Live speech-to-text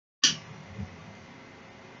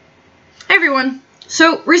everyone.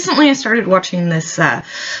 So recently I started watching this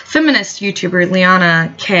feminist YouTuber,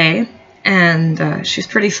 Liana K, and she's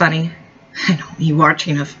pretty funny. I know, me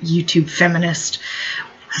watching a YouTube feminist.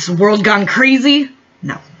 Has the world gone crazy?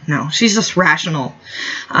 No, she's just rational.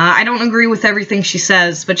 I don't agree with everything she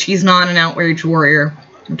says, but she's not an outrage warrior,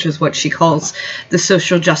 which is what she calls the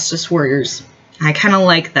social justice warriors. I kind of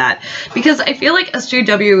like that, because I feel like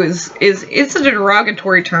SJW is a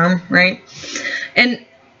derogatory term, right? And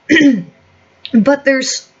but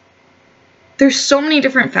there's so many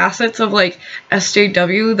different facets of like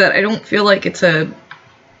SJW that I don't feel like it's a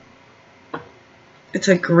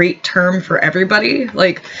great term for everybody.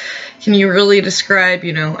 Like, can you really describe,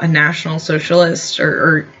 you know, a National Socialist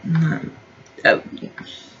or it's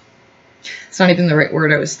not even the right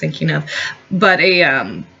word I was thinking of, but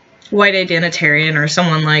a white identitarian or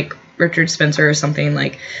someone like Richard Spencer or something,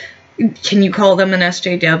 like, can you call them an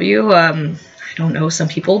SJW? I don't know, some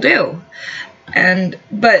people do.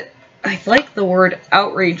 But I like the word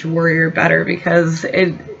outrage warrior better, because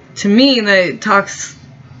to me, that talks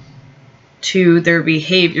to their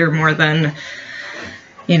behavior more than,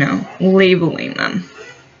 you know, labeling them.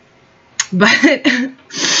 But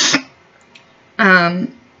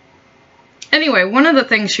anyway, one of the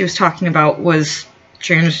things she was talking about was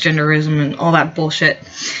transgenderism and all that bullshit.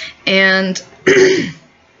 And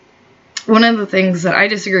one of the things that I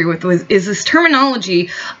disagree with is this terminology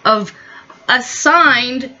of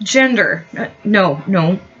assigned gender.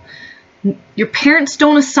 No. Your parents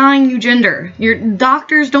don't assign you gender. Your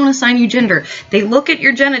doctors don't assign you gender. They look at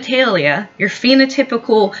your genitalia, your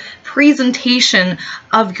phenotypical presentation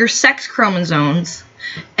of your sex chromosomes,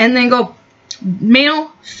 and then go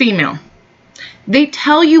male, female. They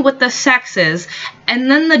tell you what the sex is,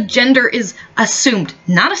 and then the gender is assumed.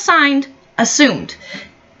 Not assigned, assumed.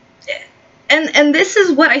 And this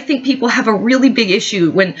is what I think people have a really big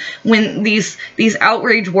issue when these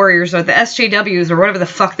outrage warriors or the SJWs or whatever the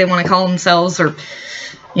fuck they want to call themselves, or,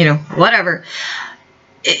 you know, whatever,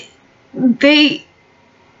 they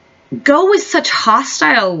go with such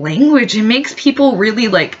hostile language. It makes people really,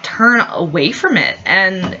 like, turn away from it.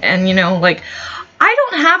 And you know, like, I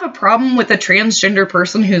don't have a problem with a transgender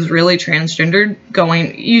person who's really transgendered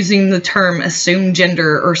using the term assumed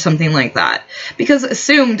gender or something like that. Because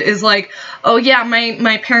assumed is like, oh yeah,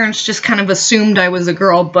 my parents just kind of assumed I was a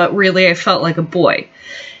girl, but really I felt like a boy.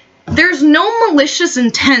 There's no malicious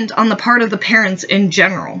intent on the part of the parents in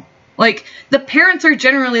general. Like, the parents are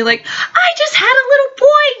generally like, I just had a little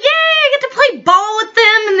boy, yay, I get to play ball with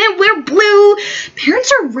them, and then we're blue.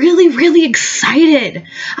 Parents are really, really excited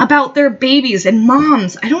about their babies, and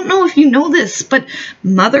moms, I don't know if you know this, but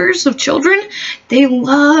mothers of children, they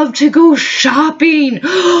love to go shopping.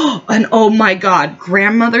 And oh my God,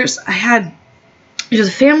 grandmothers, there's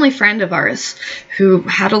a family friend of ours who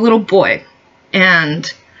had a little boy,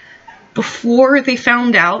 and before they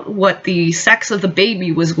found out what the sex of the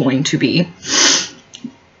baby was going to be,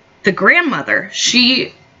 the grandmother,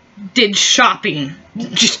 she did shopping.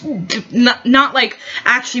 Just not like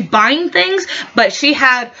actually buying things, but she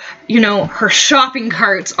had, you know, her shopping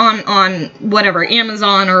carts on whatever,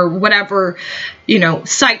 Amazon or whatever, you know,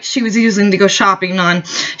 site she was using to go shopping on.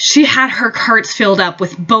 She had her carts filled up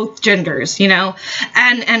with both genders, you know,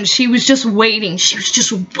 and she was just waiting. She was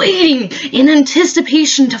just waiting in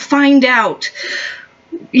anticipation to find out,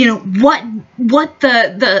 you know, what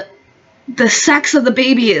the sex of the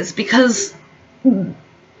baby is, because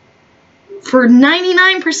for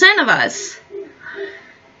 99% of us,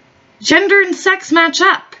 gender and sex match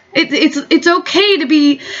up. It's okay to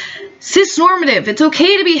be cisnormative. It's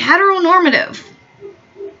okay to be heteronormative.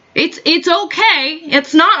 It's okay.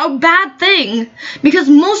 It's not a bad thing, because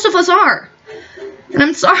most of us are. And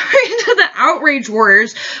I'm sorry to the outrage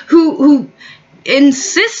warriors who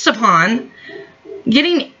insist upon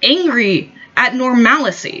getting angry at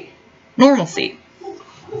normalcy.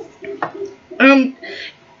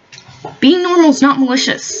 Being normal is not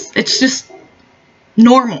malicious. It's just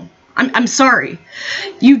normal. I'm sorry.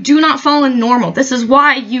 You do not fall in normal. This is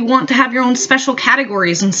why you want to have your own special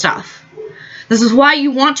categories and stuff. This is why you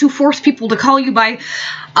want to force people to call you by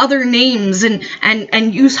other names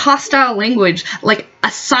and use hostile language like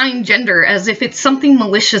assign gender, as if it's something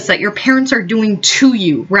malicious that your parents are doing to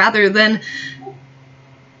you, rather than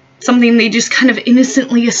something they just kind of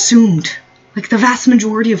innocently assumed, like the vast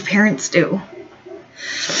majority of parents do.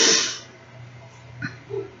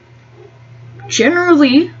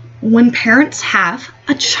 Generally, when parents have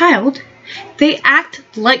a child, they act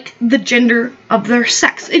like the gender of their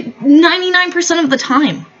sex. 99% of the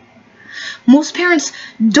time. Most parents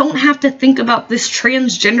don't have to think about this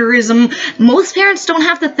transgenderism. Most parents don't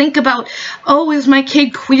have to think about, oh, is my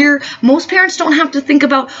kid queer? Most parents don't have to think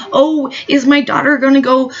about, oh, is my daughter going to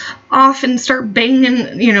go off and start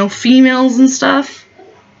banging, you know, females and stuff?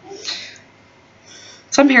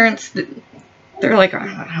 Some parents, they're like,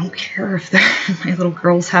 I don't care if my little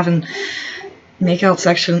girl's having makeout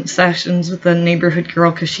sessions with the neighborhood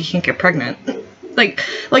girl because she can't get pregnant. Like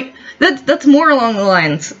that's more along the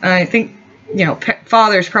lines. I think, you know,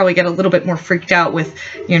 fathers probably get a little bit more freaked out with,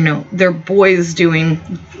 you know, their boys doing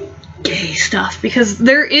gay stuff, because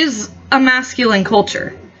there is a masculine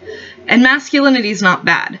culture, and masculinity is not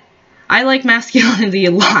bad. I like masculinity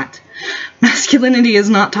a lot. Masculinity is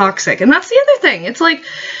not toxic, and that's the other thing. It's like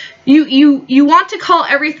you want to call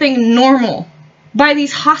everything normal by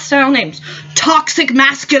these hostile names. Toxic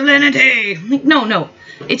masculinity. No,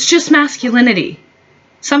 it's just masculinity.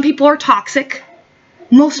 Some people are toxic.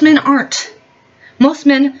 Most men aren't. Most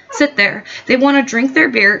men sit there. They want to drink their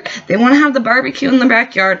beer. They want to have the barbecue in the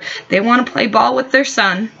backyard. They want to play ball with their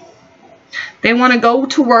son. They want to go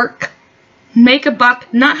to work, make a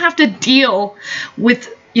buck, not have to deal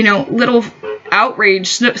with, you know, little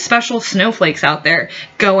outraged special snowflakes out there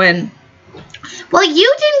going, well,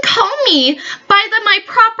 you didn't call me by my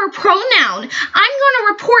proper pronoun. I'm going to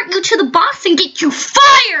report you to the boss and get you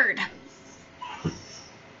fired.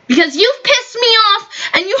 Because you've pissed me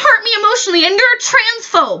off and you hurt me emotionally and you're a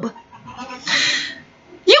transphobe.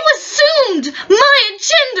 You assumed my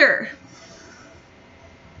gender.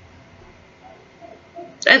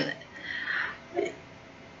 And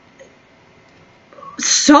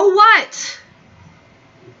so what?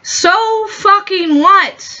 So fucking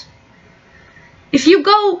what? If you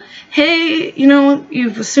go, hey, you know,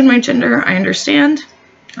 you've assumed my gender, I understand.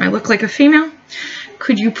 I look like a female.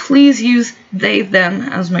 Could you please use they, them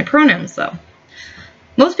as my pronouns, though?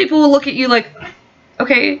 Most people will look at you like,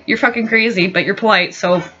 okay, you're fucking crazy, but you're polite,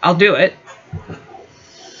 so I'll do it.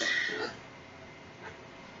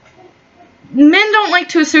 Men don't like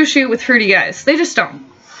to associate with fruity guys. They just don't.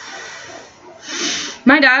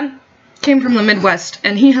 My dad came from the Midwest,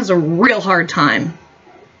 and he has a real hard time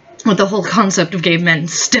with the whole concept of gay men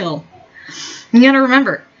still. You gotta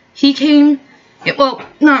remember, he came... well,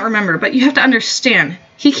 not remember, but you have to understand,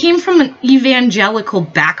 he came from an evangelical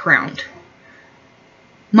background.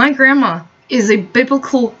 My grandma is a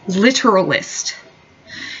biblical literalist.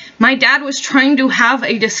 My dad was trying to have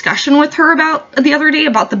a discussion with her about the other day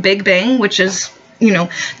about the Big Bang, which is, you know,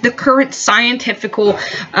 the current scientifical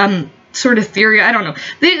sort of theory. I don't know.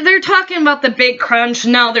 They're talking about the Big Crunch.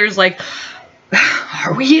 Now there's like,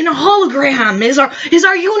 are we in a hologram? Is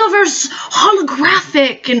our universe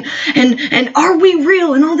holographic? And are we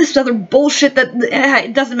real? And all this other bullshit that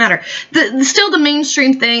it doesn't matter. Still the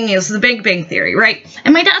mainstream thing is the Big Bang Theory, right?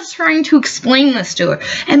 And my dad's trying to explain this to her.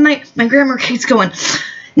 And my grandma keeps going,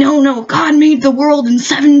 no, God made the world in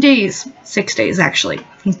 7 days. 6 days, actually.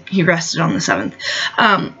 He rested on the 7th.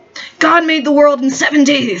 God made the world in 7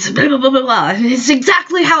 days, blah, blah, blah, blah, blah. It's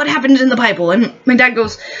exactly how it happened in the Bible. And my dad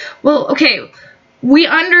goes, well, okay, we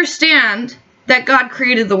understand that God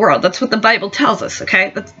created the world. That's what the Bible tells us,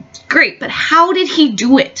 okay? That's great, but how did he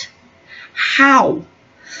do it? How?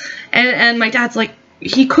 And my dad's like,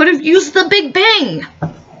 he could have used the Big Bang.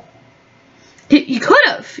 He could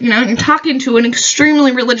have, you know, you're talking to an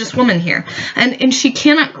extremely religious woman here. And she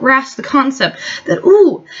cannot grasp the concept that,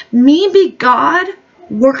 ooh, maybe God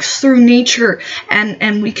works through nature,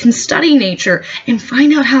 and we can study nature and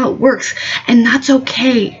find out how it works, and that's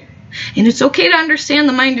okay. And it's okay to understand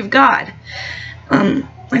the mind of God.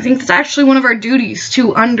 I think that's actually one of our duties,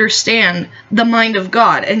 to understand the mind of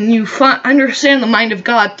God, and you understand the mind of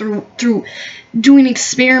God through doing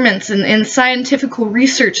experiments and scientific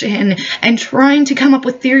research and trying to come up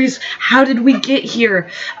with theories. How did we get here?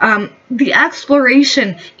 The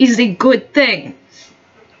exploration is a good thing.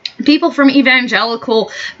 People from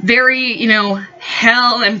evangelical, very, you know,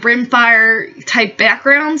 hell and brimfire type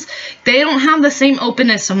backgrounds, they don't have the same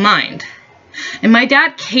openness of mind. And my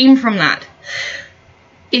dad came from that.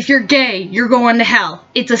 If you're gay, you're going to hell.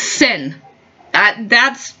 It's a sin.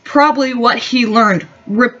 That's probably what he learned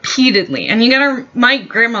repeatedly. And you gotta, my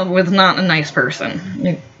grandma was not a nice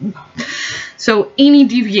person. So any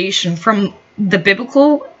deviation from the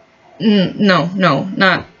biblical, no,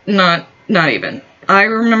 not even. I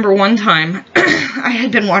remember one time I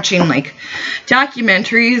had been watching like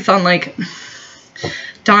documentaries on like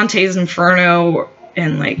Dante's Inferno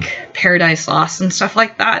and like Paradise Lost and stuff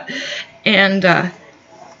like that. And,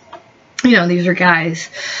 you know, these are guys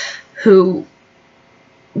who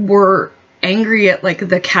were angry at like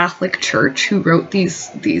the Catholic Church, who wrote these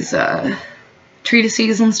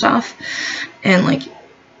treatises and stuff, and like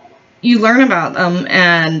you learn about them,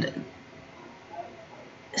 and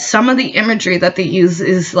some of the imagery that they use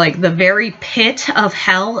is like the very pit of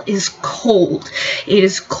hell is cold. It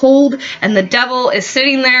is cold, and the devil is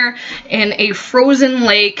sitting there in a frozen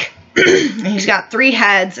lake. And he's got 3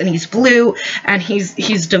 heads, and he's blue, and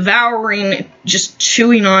he's devouring, just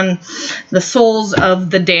chewing on the souls of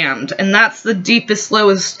the damned. And that's the deepest,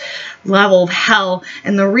 lowest level of hell.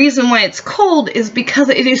 And the reason why it's cold is because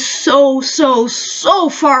it is so, so, so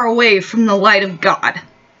far away from the light of God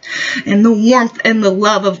and the warmth and the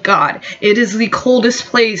love of God. It is the coldest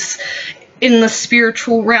place in the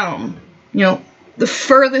spiritual realm, you know, the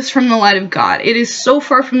furthest from the light of God. It is so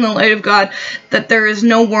far from the light of God that there is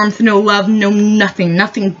no warmth, no love, no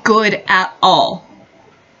nothing good at all.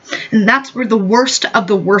 And that's where the worst of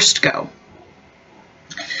the worst go.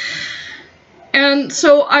 And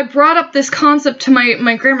so I brought up this concept to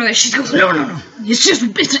my grandmother. She goes, no.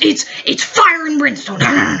 It's fire and brimstone.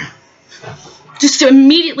 No. Just to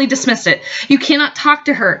immediately dismiss it. You cannot talk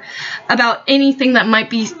to her about anything that might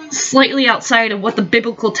be slightly outside of what the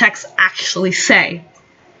biblical texts actually say.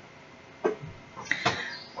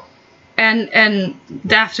 And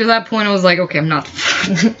after that point, I was like, okay, I'm not.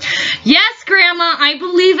 Yes, Grandma, I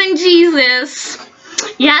believe in Jesus.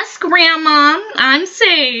 Yes, Grandma, I'm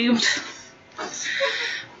saved.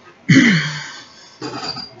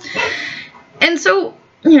 And so,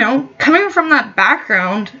 you know, coming from that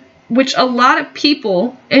background, which a lot of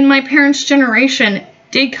people in my parents' generation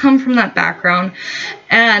did come from that background,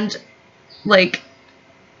 and like,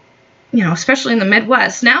 you know, especially in the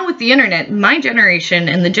Midwest, now with the internet, my generation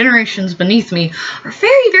and the generations beneath me are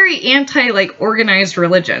very, very anti, like, organized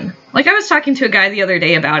religion. Like, I was talking to a guy the other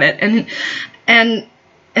day about it, and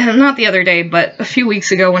not the other day, but a few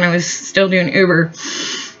weeks ago when I was still doing Uber,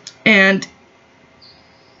 and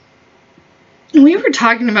we were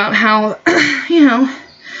talking about how, you know,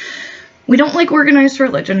 we don't like organized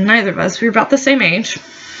religion, neither of us. We were about the same age.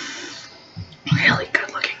 Really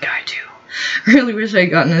good looking guy, too. Really wish I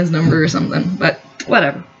had gotten his number or something, but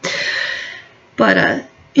whatever. But,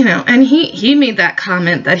 you know, and he made that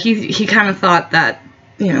comment that he kind of thought that,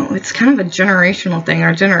 you know, it's kind of a generational thing.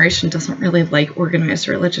 Our generation doesn't really like organized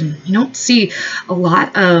religion. You don't see a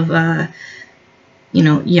lot of, you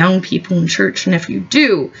know, young people in church, and if you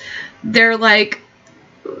do, they're like,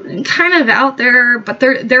 kind of out there, but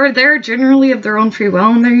they're there generally of their own free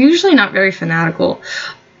will, and they're usually not very fanatical.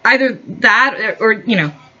 Either that, or, you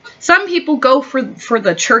know, some people go for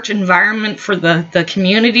the church environment, for the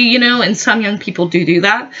community, you know, and some young people do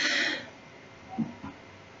that.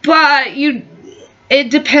 But it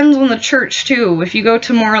depends on the church too. If you go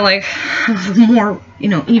to more like more, you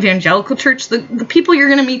know, evangelical church, the people you're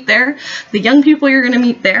gonna meet there, the young people you're gonna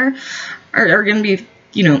meet there, are gonna be,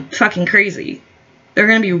 you know, fucking crazy. They're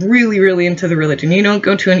going to be really, really into the religion. You don't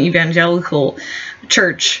go to an evangelical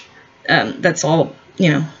church that's all,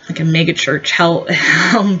 you know, like a mega church, hell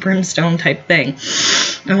and brimstone type thing,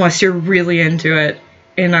 unless you're really into it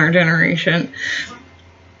in our generation.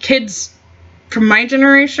 Kids from my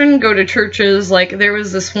generation go to churches, like there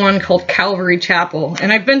was this one called Calvary Chapel,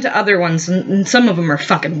 and I've been to other ones, and some of them are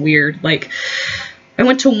fucking weird. Like, I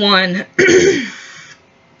went to one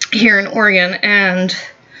here in Oregon, and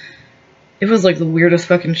it was like the weirdest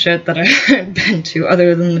fucking shit that I've been to,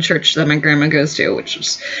 other than the church that my grandma goes to, which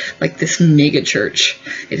is like this mega church.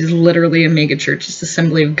 It is literally a mega church. It's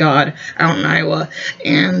Assembly of God out in Iowa.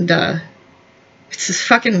 And it's this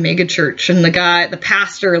fucking mega church. And the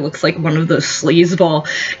pastor looks like one of those sleazeball,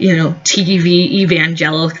 you know, TV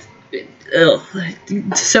evangelical.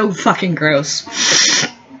 Ugh, so fucking gross.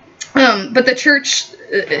 But the church,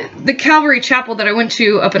 the Calvary Chapel that I went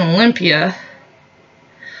to up in Olympia,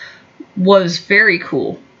 was very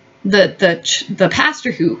cool. The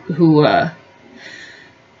pastor who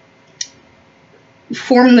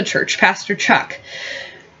formed the church, Pastor Chuck.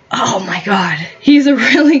 Oh my God, he's a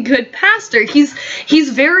really good pastor. He's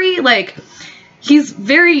very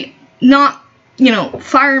not, you know,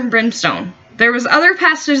 fire and brimstone. There was other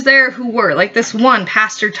pastors there who were, like this one,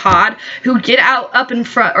 Pastor Todd, who'd get up in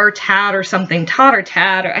front, or Tad or something, Todd or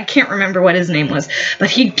Tad, or I can't remember what his name was,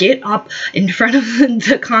 but he'd get up in front of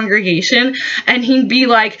the congregation, and he'd be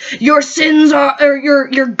like, your sins are, or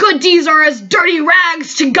your good deeds are as dirty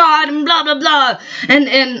rags to God, and blah, blah, blah,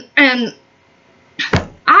 and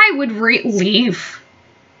I would leave.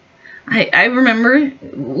 I remember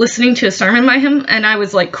listening to a sermon by him, and I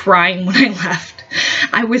was like crying when I left.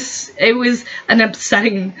 It was an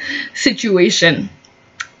upsetting situation.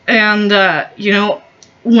 And, you know,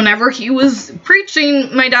 whenever he was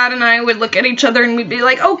preaching, my dad and I would look at each other and we'd be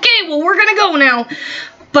like, okay, well, we're gonna go now.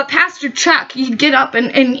 But Pastor Chuck, he'd get up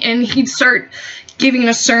and he'd start giving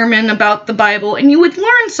a sermon about the Bible, and you would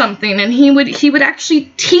learn something, and he would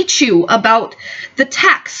actually teach you about the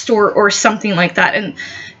text or something like that. And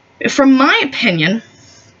from my opinion,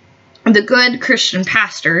 the good Christian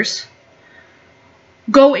pastors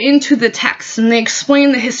go into the text and they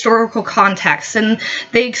explain the historical context, and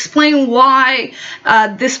they explain why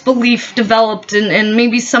this belief developed, and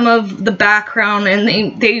maybe some of the background,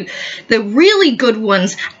 and the really good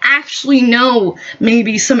ones actually know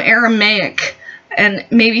maybe some Aramaic and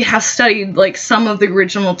maybe have studied like some of the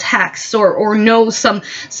original texts, or know some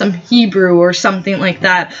Hebrew or something like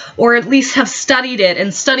that, or at least have studied it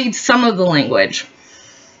and studied some of the language.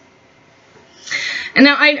 And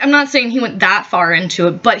now, I'm not saying he went that far into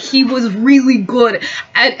it, but he was really good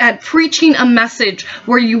at preaching a message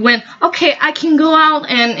where you went, okay, I can go out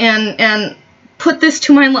and put this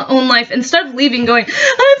to my own life, instead of leaving going, I'm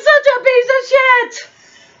such a piece of shit.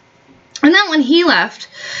 And then when he left,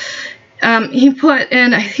 he put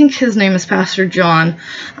in, I think his name is Pastor John,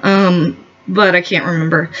 but I can't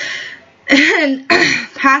remember. And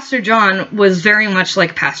Pastor John was very much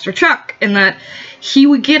like Pastor Chuck in that he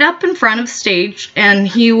would get up in front of stage and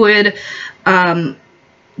he would, you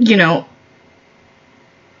know,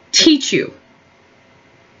 teach you.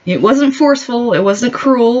 It wasn't forceful, it wasn't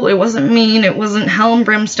cruel, it wasn't mean, it wasn't hell and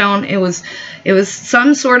brimstone. It was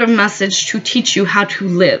some sort of message to teach you how to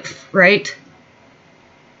live, right?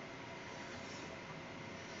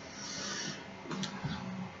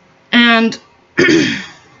 And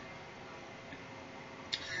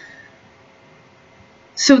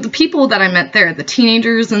so the people that I met there, the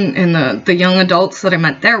teenagers and the young adults that I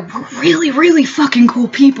met there were really, really fucking cool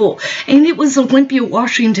people. And it was Olympia,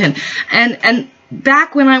 Washington. And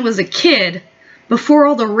back when I was a kid, before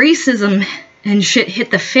all the racism and shit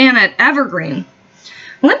hit the fan at Evergreen,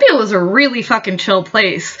 Olympia was a really fucking chill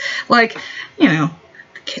place. Like, you know,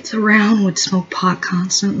 the kids around would smoke pot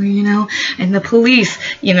constantly, you know, and the police,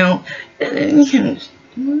 you know,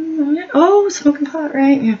 oh, smoking pot,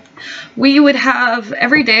 right? Yeah. We would have,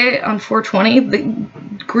 every day on 420,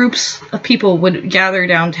 the groups of people would gather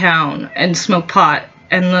downtown and smoke pot,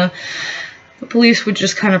 and the police would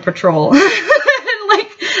just kind of patrol.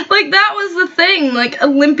 like that was the thing. Like,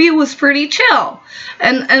 Olympia was pretty chill,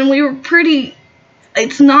 and we were pretty,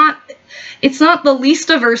 it's not the least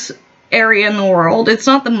diverse area in the world, it's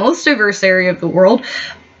not the most diverse area of the world,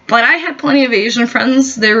 but I had plenty of Asian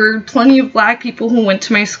friends. There were plenty of black people who went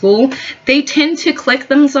to my school. They tend to clique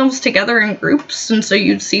themselves together in groups, and so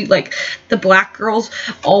you'd see like the black girls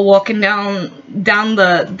all walking down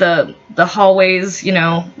the hallways, you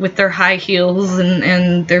know, with their high heels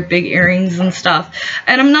and their big earrings and stuff.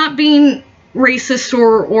 And I'm not being racist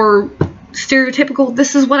or stereotypical.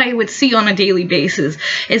 This is what I would see on a daily basis,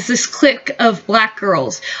 is this clique of black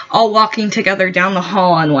girls all walking together down the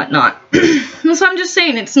hall and whatnot. So I'm just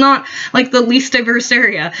saying, it's not like the least diverse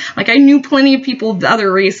area. Like, I knew plenty of people of other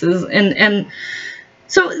races, and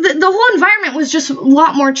so the whole environment was just a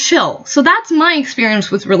lot more chill. So that's my experience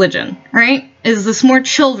with religion, right? Is this more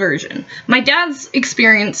chill version. My dad's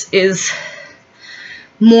experience is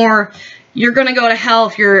more, you're gonna go to hell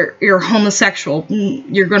if you're homosexual.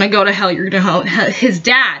 You're gonna go to hell. You're gonna his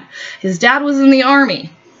dad was in the Army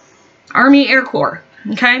Air Corps.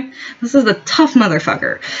 Okay, this is a tough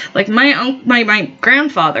motherfucker. Like my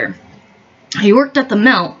grandfather, he worked at the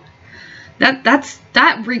mill.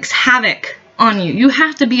 That wreaks havoc on you. You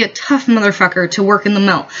have to be a tough motherfucker to work in the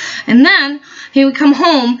mill. And then he would come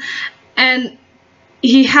home and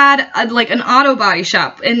he had like an auto body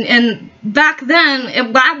shop, and back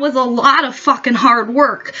then that was a lot of fucking hard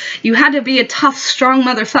work. You had to be a tough, strong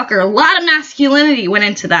motherfucker. A lot of masculinity went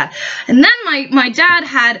into that. And then my dad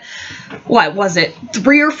had, what was it,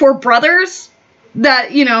 3 or 4 brothers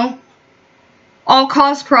that, you know, all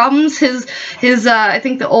caused problems. His I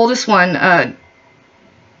think the oldest one,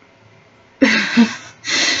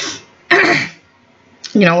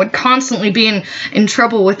 you know, would constantly be in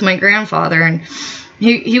trouble with my grandfather, and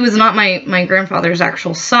he was not my grandfather's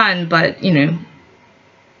actual son, but, you know,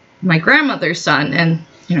 my grandmother's son, and,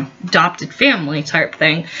 you know, adopted family type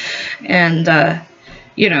thing. And,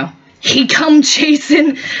 you know, he'd come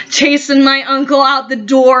chasing my uncle out the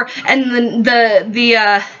door, and then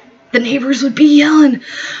the neighbors would be yelling,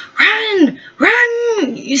 "Run!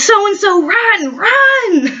 Run! So-and-so, run!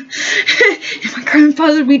 Run!" And my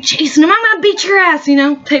grandfather would be chasing him. "I'm gonna beat your ass," you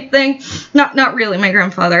know, type thing. Not really. My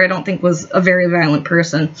grandfather, I don't think, was a very violent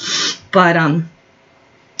person. But,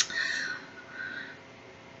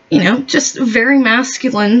 you know, just a very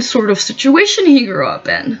masculine sort of situation he grew up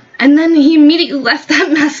in. And then he immediately left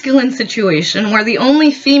that masculine situation where the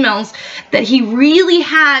only females that he really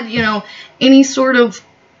had, you know, any sort of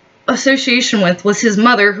association with was his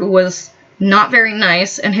mother, who was not very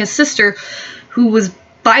nice, and his sister, who was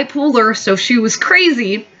bipolar, so she was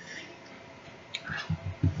crazy.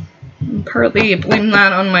 Partly blame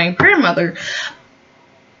that on my grandmother.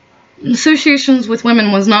 Associations with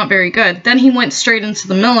women was not very good. Then he went straight into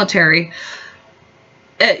the military,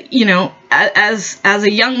 you know, as a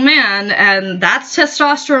young man, and that's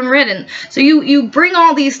testosterone ridden. So you bring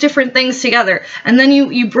all these different things together, and then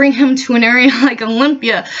you bring him to an area like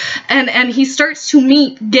Olympia, and he starts to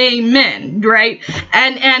meet gay men, right?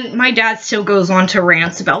 And my dad still goes on to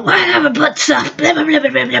rants about whatever but stuff, blah, blah, blah,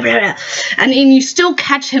 blah, blah, blah. And you still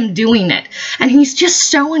catch him doing it, and he's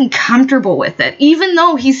just so uncomfortable with it, even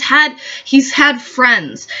though he's had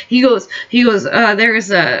friends. He goes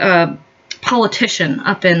there's a politician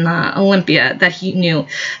up in Olympia that he knew,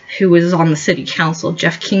 who was on the city council,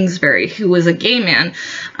 Jeff Kingsbury, who was a gay man,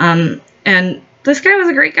 and this guy was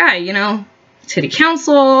a great guy, you know, city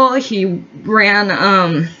council. He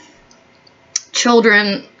ran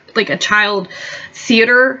children, like a child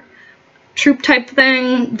theater troupe type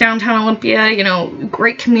thing downtown Olympia, you know,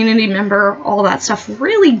 great community member, all that stuff,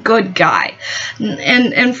 really good guy,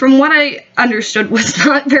 and from what I understood was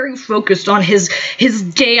not very focused on his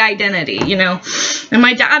gay identity, you know. And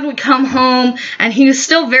my dad would come home and he was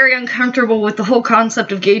still very uncomfortable with the whole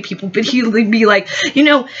concept of gay people, but he would be like, you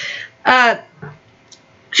know,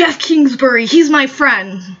 Jeff Kingsbury, he's my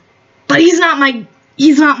friend, but he's not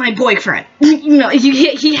my boyfriend. You know,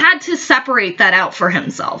 he had to separate that out for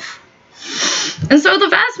himself. And so the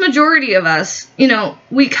vast majority of us, you know,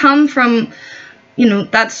 we come from, you know,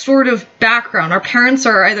 that sort of background. Our parents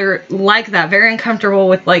are either like that, very uncomfortable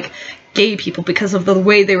with, like, gay people because of the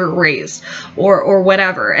way they were raised, or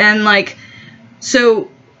whatever. And, like,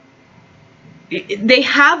 so they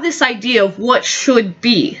have this idea of what should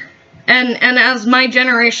be. And as my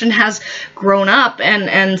generation has grown up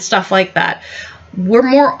and stuff like that, we're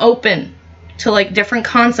more open to, like, different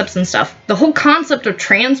concepts and stuff. The whole concept of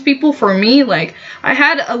trans people, for me, like, I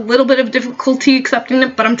had a little bit of difficulty accepting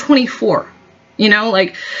it, but I'm 24. You know,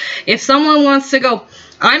 like, if someone wants to go,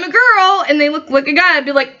 I'm a girl, and they look like a guy, I'd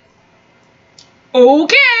be like,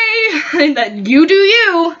 okay, that you do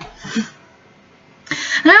you. And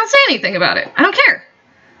I don't say anything about it. I don't care.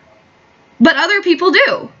 But other people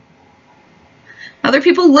do. Other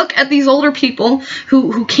people look at these older people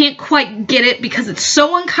who can't quite get it because it's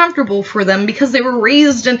so uncomfortable for them because they were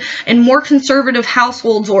raised in more conservative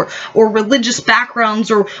households or religious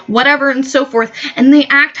backgrounds or whatever and so forth, and they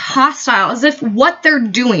act hostile as if what they're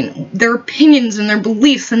doing, their opinions and their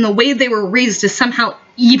beliefs and the way they were raised, is somehow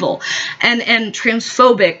evil and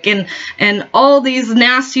transphobic and all these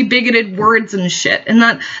nasty bigoted words and shit, and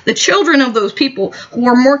that the children of those people who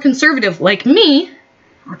are more conservative like me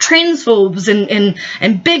are transphobes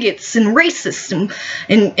and bigots and racists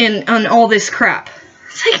and all this crap.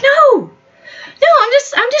 It's like, no, I'm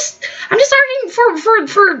just arguing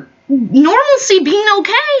for normalcy being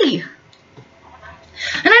okay.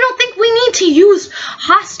 And I don't think we need to use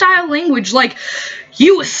hostile language like,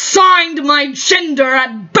 you assigned my gender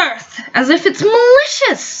at birth, as if it's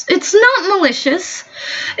malicious. It's not malicious.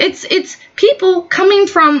 It's people coming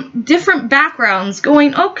from different backgrounds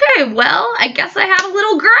going, okay, well, I guess I have a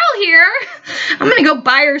little girl here. I'm gonna go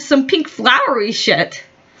buy her some pink flowery shit.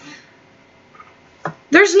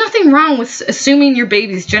 There's nothing wrong with assuming your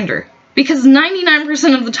baby's gender, because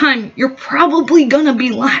 99% of the time, you're probably gonna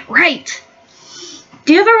be right.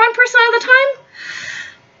 The other 1% of the time,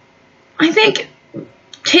 I think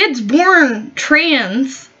kids born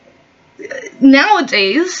trans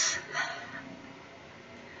nowadays,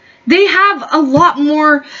 they have a lot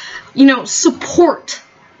more, you know, support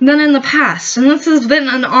than in the past. And this has been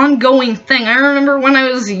an ongoing thing. I remember when I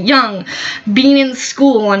was young, being in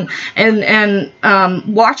school and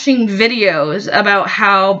watching videos about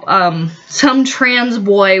how some trans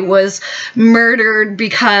boy was murdered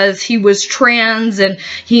because he was trans and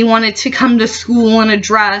he wanted to come to school in a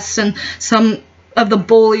dress, and some of the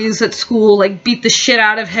bullies at school, like, beat the shit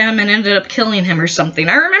out of him and ended up killing him or something.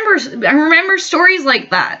 I remember stories like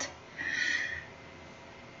that.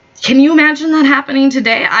 Can you imagine that happening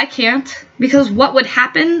today? I can't. Because what would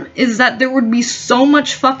happen is that there would be so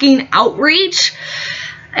much fucking outrage,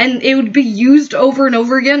 and it would be used over and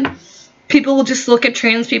over again. People will just look at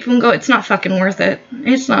trans people and go, it's not fucking worth it.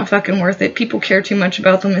 It's not fucking worth it. People care too much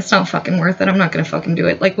about them. It's not fucking worth it. I'm not gonna fucking do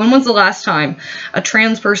it. Like, when was the last time a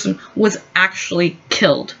trans person was actually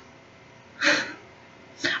killed?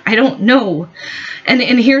 I don't know. And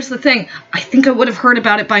here's the thing. I think I would have heard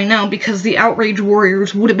about it by now because the outrage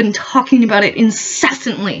warriors would have been talking about it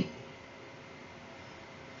incessantly.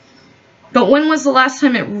 But when was the last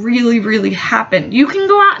time it really, really happened? You can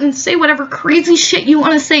go out and say whatever crazy shit you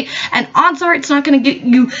want to say, and odds are it's not going to get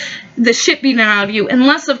you the shit beaten out of you,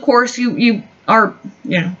 unless, of course, you are,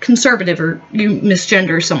 you know, conservative or you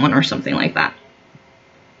misgender someone or something like that.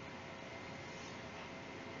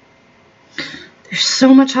 There's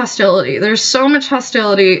so much hostility. There's so much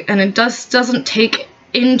hostility, and it doesn't take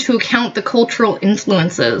into account the cultural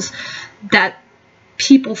influences that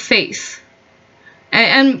people face.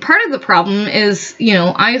 And part of the problem is, you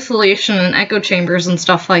know, isolation and echo chambers and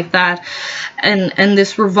stuff like that, and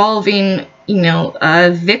this revolving, you know,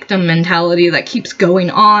 victim mentality that keeps going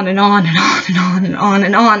on and on and on and on and on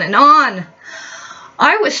and on and on.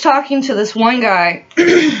 I was talking to this one guy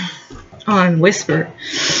on Whisper.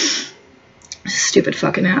 Stupid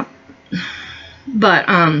fucking app. But,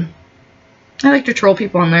 I like to troll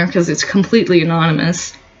people on there because it's completely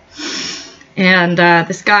anonymous. And,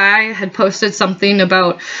 this guy had posted something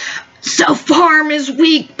about self-harm is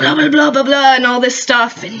weak, blah, blah, blah, blah, blah, and all this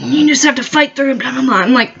stuff, and you just have to fight through it, blah, blah, blah.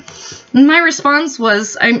 I'm like, my response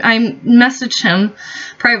was, I messaged him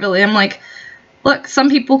privately. I'm like, look, some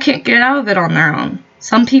people can't get out of it on their own.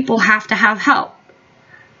 Some people have to have help.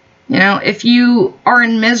 You know, if you are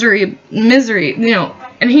in misery, you know,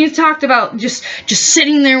 and he talked about just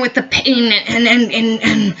sitting there with the pain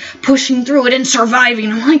and pushing through it and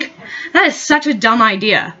surviving. I'm like, that is such a dumb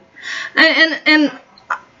idea. And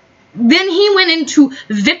then he went into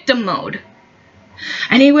victim mode.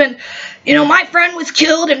 And he went, you know, my friend was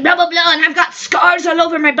killed and blah, blah, blah, and I've got scars all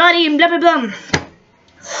over my body and blah, blah, blah.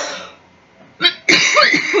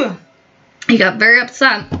 He got very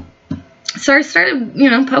upset. So I started, you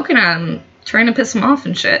know, poking at him, trying to piss him off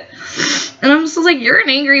and shit. And I'm just like, you're an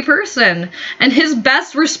angry person. And his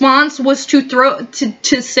best response was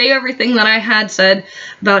to say everything that I had said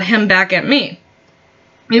about him back at me.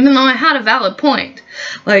 Even though I had a valid point.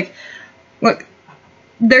 Like, look,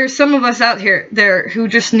 there's some of us out there who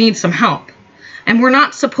just need some help. And we're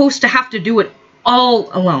not supposed to have to do it all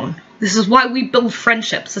alone. This is why we build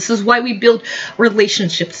friendships. This is why we build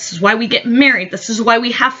relationships. This is why we get married. This is why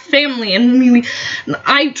we have family. And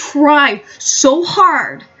I try so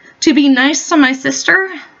hard to be nice to my sister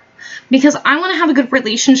because I want to have a good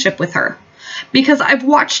relationship with her. Because I've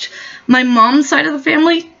watched my mom's side of the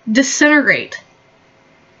family disintegrate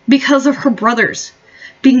because of her brothers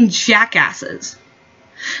being jackasses.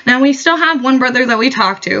 Now, we still have one brother that we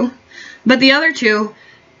talk to, but the other two,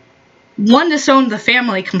 one disowned the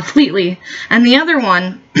family completely, and the other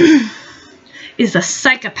one is a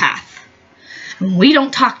psychopath. And we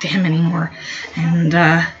don't talk to him anymore. And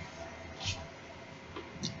I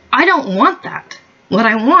don't want that. What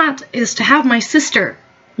I want is to have my sister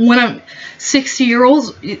when I'm 60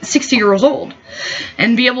 years old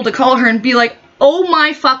and be able to call her and be like, oh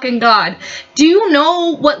my fucking God, do you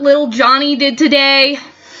know what little Johnny did today?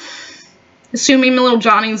 Assuming little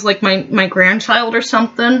Johnny's like my grandchild or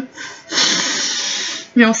something.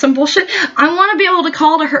 You know, some bullshit. I want to be able to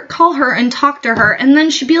call her and talk to her, and then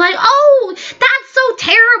she'd be like, oh, that's so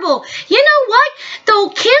terrible. You know what? Though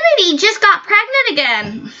Kennedy just got pregnant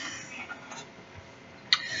again.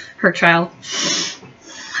 Her child.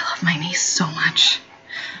 I love my niece so much.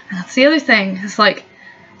 And that's the other thing. It's like,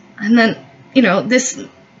 and then, you know, this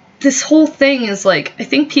whole thing is like, I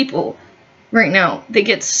think people right now, they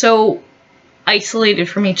get so isolated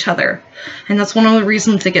from each other, and that's one of the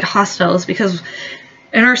reasons they get hostile, is because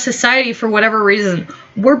in our society, for whatever reason,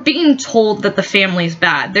 we're being told that the family's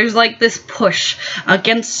bad. There's like this push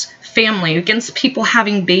against family, against people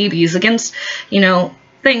having babies, against, you know,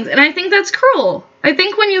 things, and I think that's cruel. I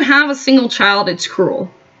think when you have a single child, it's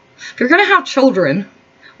cruel. If you're gonna have children,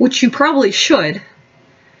 which you probably should,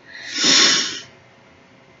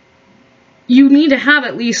 you need to have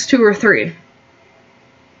at least 2 or 3.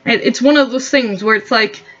 It's one of those things where it's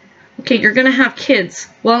like, okay, you're going to have kids.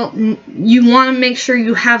 Well, you want to make sure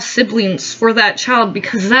you have siblings for that child,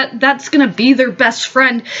 because that's going to be their best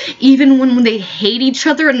friend, even when they hate each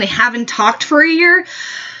other and they haven't talked for a year.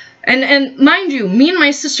 And mind you, me and my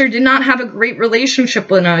sister did not have a great relationship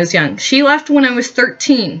when I was young. She left when I was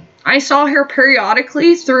 13. I saw her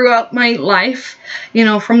periodically throughout my life, you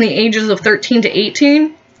know, from the ages of 13 to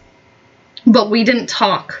 18, but we didn't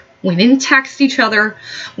talk. We didn't text each other.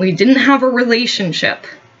 We didn't have a relationship.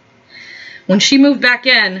 When she moved back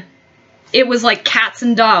in, it was like cats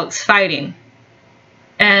and dogs fighting.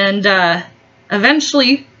 And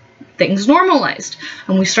eventually, things normalized.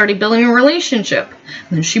 And we started building a relationship.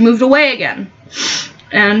 And then she moved away again.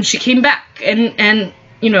 And she came back. And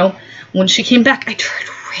you know, when she came back, I tried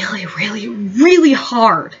really, really, really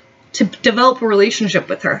hard to develop a relationship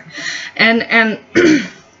with her. And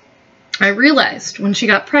I realized when she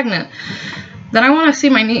got pregnant that I want to see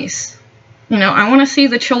my niece. You know, I want to see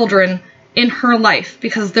the children in her life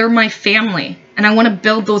because they're my family. And I want to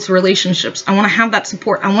build those relationships. I want to have that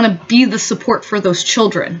support. I want to be the support for those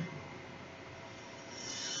children.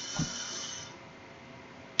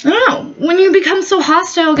 I don't know. When you become so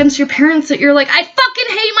hostile against your parents that you're like, I fucking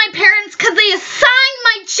hate my parents because they assigned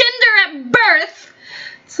my gender at birth.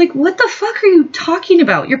 It's like, what the fuck are you talking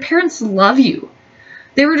about? Your parents love you.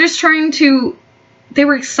 They were just trying to, they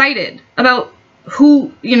were excited about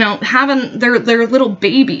who, you know, having their little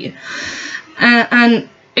baby. And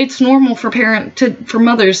it's normal for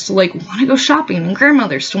mothers to like want to go shopping and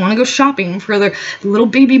grandmothers to want to go shopping for their little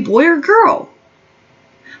baby boy or girl.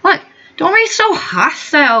 Like, don't be so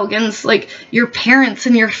hostile against like your parents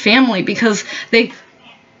and your family because they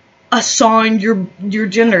assigned your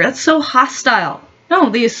gender. That's so hostile. No,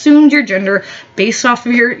 they assumed your gender based off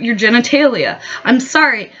of your genitalia. I'm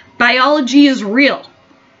sorry, biology is real.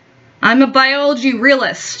 I'm a biology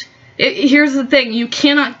realist. Here's the thing, you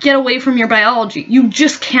cannot get away from your biology. You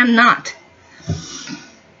just cannot.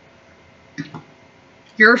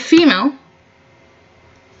 You're a female.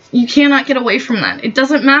 You cannot get away from that. It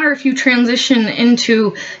doesn't matter if you transition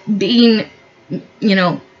into being, you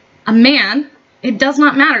know, a man. It does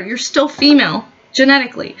not matter. You're still female,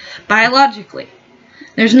 genetically, biologically.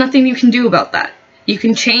 There's nothing you can do about that. You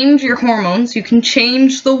can change your hormones, you can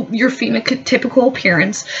change your phenotypical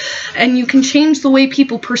appearance, and you can change the way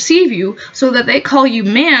people perceive you so that they call you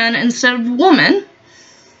man instead of woman,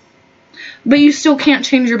 but you still can't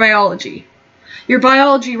change your biology. Your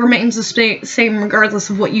biology remains the same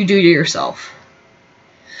regardless of what you do to yourself.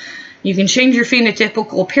 You can change your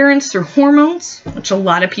phenotypical appearance through hormones, which a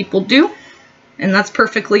lot of people do, and that's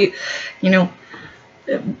perfectly, you know,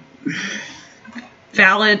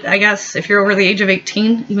 valid, I guess, if you're over the age of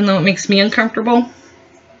 18, even though it makes me uncomfortable.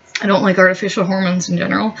 I don't like artificial hormones in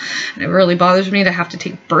general, and it really bothers me to have to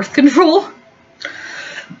take birth control.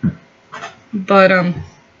 But,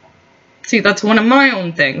 see, that's one of my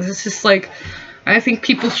own things. It's just like, I think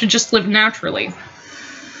people should just live naturally.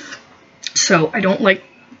 So, I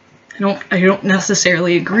don't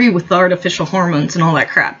necessarily agree with the artificial hormones and all that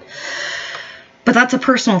crap. But that's a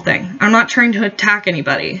personal thing. I'm not trying to attack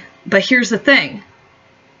anybody. But here's the thing.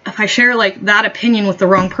 If I share, like, that opinion with the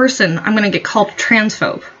wrong person, I'm going to get called a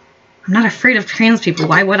transphobe. I'm not afraid of trans people.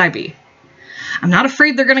 Why would I be? I'm not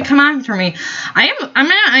afraid they're going to come after me.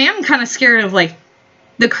 I am kind of scared of, like,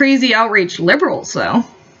 the crazy outraged liberals, though.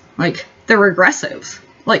 Like, the regressives.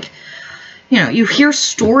 Like, you know, you hear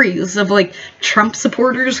stories of, like, Trump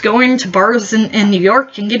supporters going to bars in New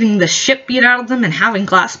York and getting the shit beat out of them and having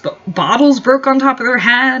glass bottles broke on top of their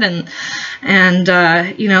head.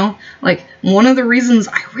 And you know, like, one of the reasons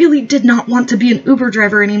I really did not want to be an Uber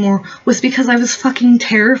driver anymore was because I was fucking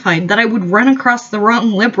terrified that I would run across the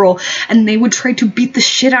wrong liberal and they would try to beat the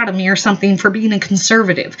shit out of me or something for being a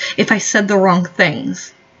conservative if I said the wrong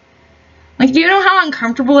things. Like, do you know how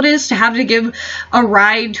uncomfortable it is to have to give a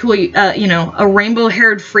ride to a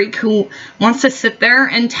rainbow-haired freak who wants to sit there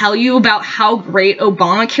and tell you about how great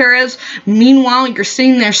Obamacare is? Meanwhile, you're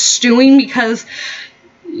sitting there stewing because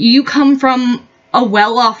you come from a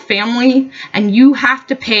well-off family and you have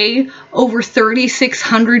to pay over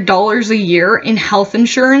 $3,600 a year in health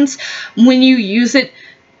insurance when you use it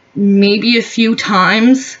maybe a few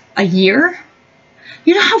times a year?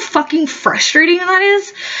 You know how fucking frustrating that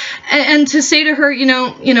is? And to say to her, you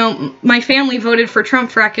know, my family voted for Trump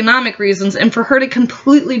for economic reasons, and for her to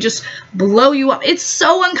completely just blow you up. It's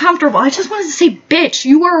so uncomfortable. I just wanted to say, bitch,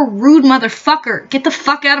 you are a rude motherfucker. Get the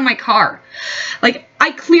fuck out of my car. Like, I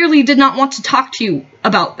clearly did not want to talk to you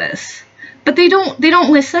about this. But they don't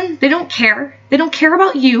listen. They don't care. They don't care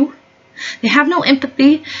about you. They have no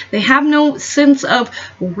empathy. They have no sense of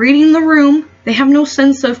reading the room. They have no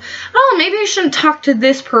sense of, oh, maybe I shouldn't talk to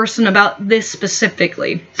this person about this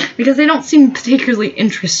specifically, because they don't seem particularly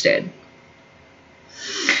interested.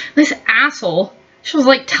 This asshole, she was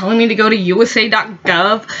like telling me to go to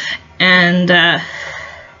USA.gov and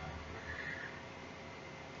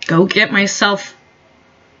go get myself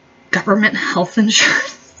government health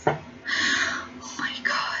insurance. Oh my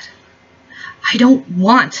God. I don't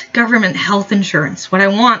want government health insurance. What I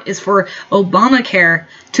want is for Obamacare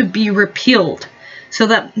to be repealed so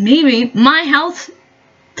that maybe my health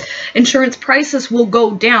insurance prices will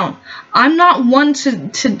go down. I'm not one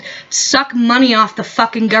to suck money off the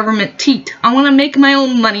fucking government teat. I want to make my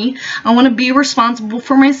own money. I want to be responsible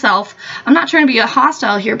for myself. I'm not trying to be a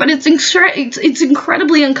hostile here, but it's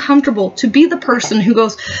incredibly uncomfortable to be the person who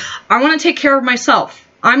goes, I want to take care of myself.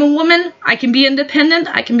 I'm a woman. I can be independent.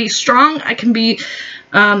 I can be strong. I can be,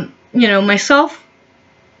 you know, myself.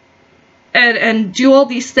 And do all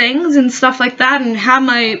these things and stuff like that and have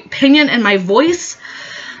my opinion and my voice.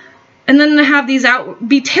 And then to have these out,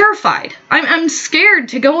 be terrified. I'm scared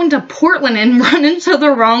to go into Portland and run into the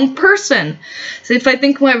wrong person. So if I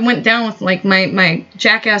think when I went down with like my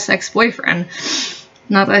jackass ex-boyfriend,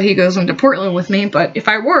 not that he goes into Portland with me, but if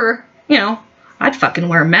I were, you know, I'd fucking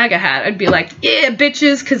wear a MAGA hat. I'd be like, yeah,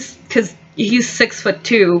 bitches, cause he's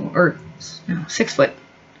 6'2", or no, 6'3"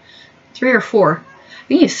 or 4". I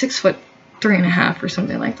think he's 6'3.5" or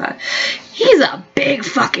something like that. He's a big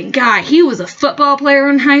fucking guy. He was a football player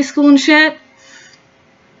in high school and shit.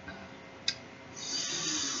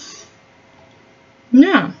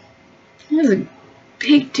 Yeah. He was a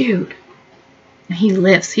big dude. And he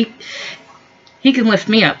lifts. He can lift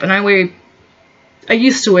me up. And I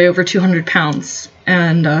used to weigh over 200 pounds.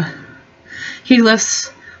 And he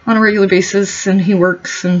lifts on a regular basis. And he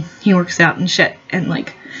works out and shit. And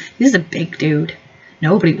like, he's a big dude.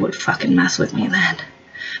 Nobody would fucking mess with me then.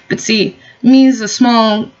 But see, me as a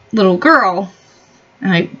small little girl,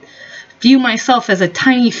 and I view myself as a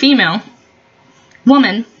tiny female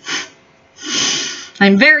woman.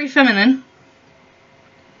 I'm very feminine.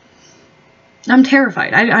 I'm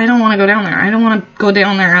terrified. I don't want to go down there. I don't want to go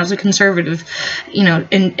down there as a conservative, you know,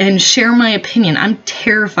 and share my opinion. I'm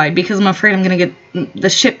terrified because I'm afraid I'm going to get the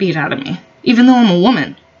shit beat out of me, even though I'm a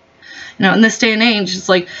woman. You know, in this day and age, it's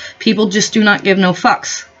like people just do not give no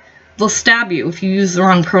fucks. They'll stab you if you use the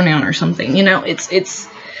wrong pronoun or something. You know, it's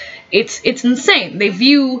insane. They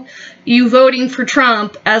view you voting for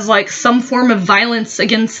Trump as like some form of violence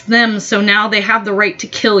against them, so now they have the right to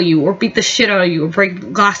kill you or beat the shit out of you or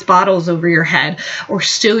break glass bottles over your head or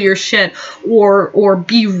steal your shit or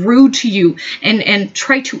be rude to you and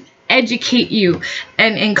try to educate you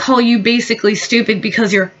and call you basically stupid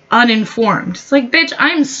because you're uninformed. It's like, bitch,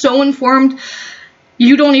 I'm so informed.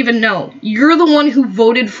 You don't even know. You're the one who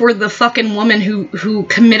voted for the fucking woman who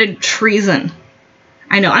committed treason.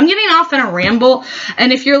 I know, I'm getting off in a ramble,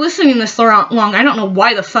 and if you're listening this long, I don't know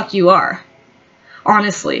why the fuck you are.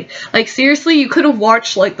 Honestly. Like, seriously, you could have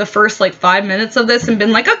watched, like, the first, like, 5 minutes of this and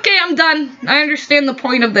been like, okay, I'm done. I understand the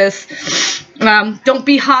point of this. Don't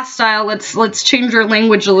be hostile. Let's change our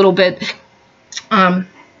language a little bit. And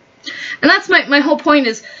that's my whole point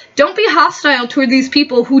is, don't be hostile toward these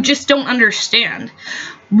people who just don't understand.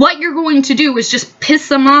 What you're going to do is just piss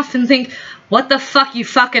them off and think, what the fuck, you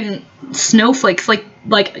fucking snowflakes. Like,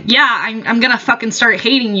 yeah, I'm gonna fucking start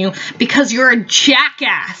hating you because you're a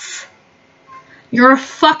jackass. You're a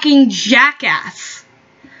fucking jackass.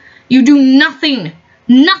 You do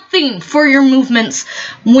nothing for your movements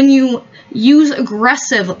when you use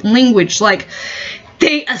aggressive language like,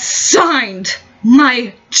 they assigned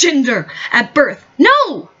my gender at birth.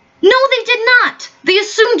 No, they did not. They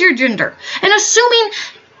assumed your gender. And assuming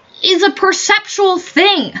is a perceptual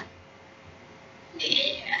thing.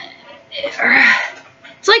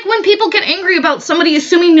 It's like when people get angry about somebody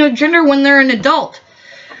assuming their gender when they're an adult.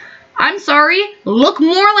 I'm sorry, look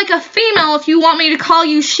more like a female if you want me to call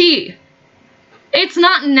you she. It's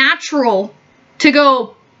not natural to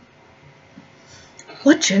go,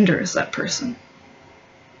 what gender is that person?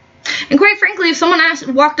 And quite frankly, if someone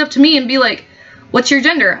walked up to me and be like, what's your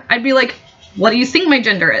gender? I'd be like, what do you think my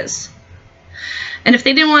gender is? And if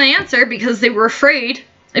they didn't want to answer because they were afraid,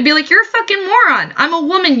 I'd be like, you're a fucking moron. I'm a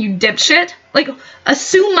woman, you dipshit. Like,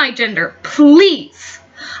 assume my gender, please.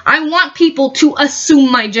 I want people to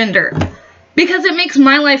assume my gender because it makes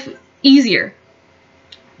my life easier.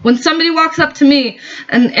 When somebody walks up to me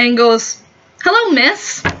and goes, hello,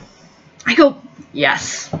 miss, I go,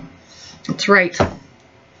 yes, that's right.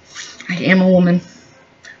 I am a woman.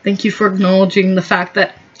 Thank you for acknowledging the fact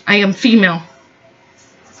that I am female.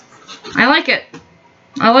 I like it.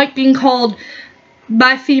 I like being called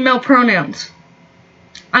by female pronouns.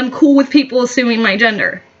 I'm cool with people assuming my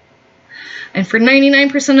gender. And for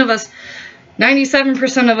 99% of us,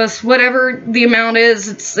 97% of us, whatever the amount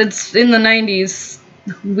is, it's in the 90s,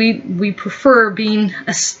 we prefer being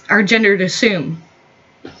our gender to assume.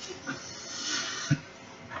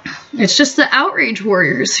 It's just the outrage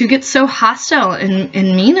warriors who get so hostile and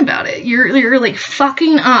mean about it. You're like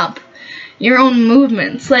fucking up your own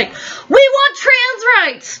movements. Like, we want trans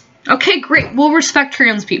rights! Okay, great. We'll respect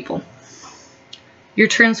trans people. You're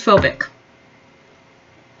transphobic.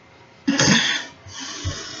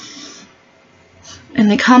 and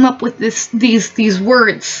they come up with these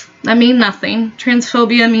words that mean nothing.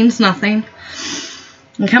 Transphobia means nothing.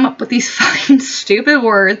 And come up with these fucking stupid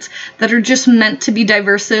words that are just meant to be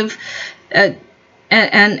diversive and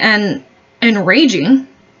enraging.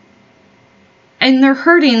 And they're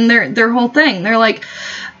hurting their whole thing. They're like,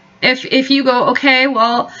 if you go, okay,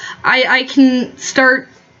 well, I can start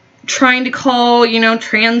trying to call, you know,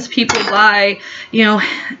 trans people by, you know,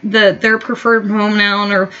 their preferred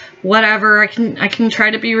pronoun or whatever. I can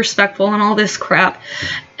try to be respectful and all this crap.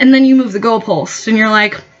 And then you move the goalpost and you're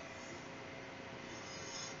like,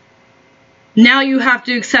 now you have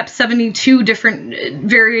to accept 72 different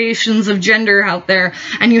variations of gender out there,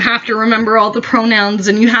 and you have to remember all the pronouns,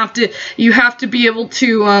 and you have to be able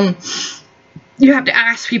to you have to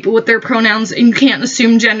ask people what their pronouns, and you can't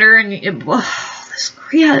assume gender, and this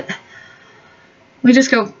crap. We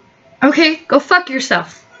just go, okay, go fuck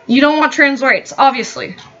yourself. You don't want trans rights,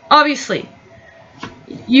 obviously. Obviously.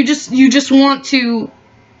 You just want to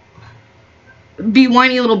be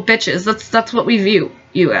whiny little bitches. That's what we view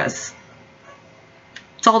you as.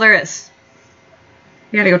 That's all there is.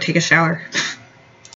 You gotta go take a shower.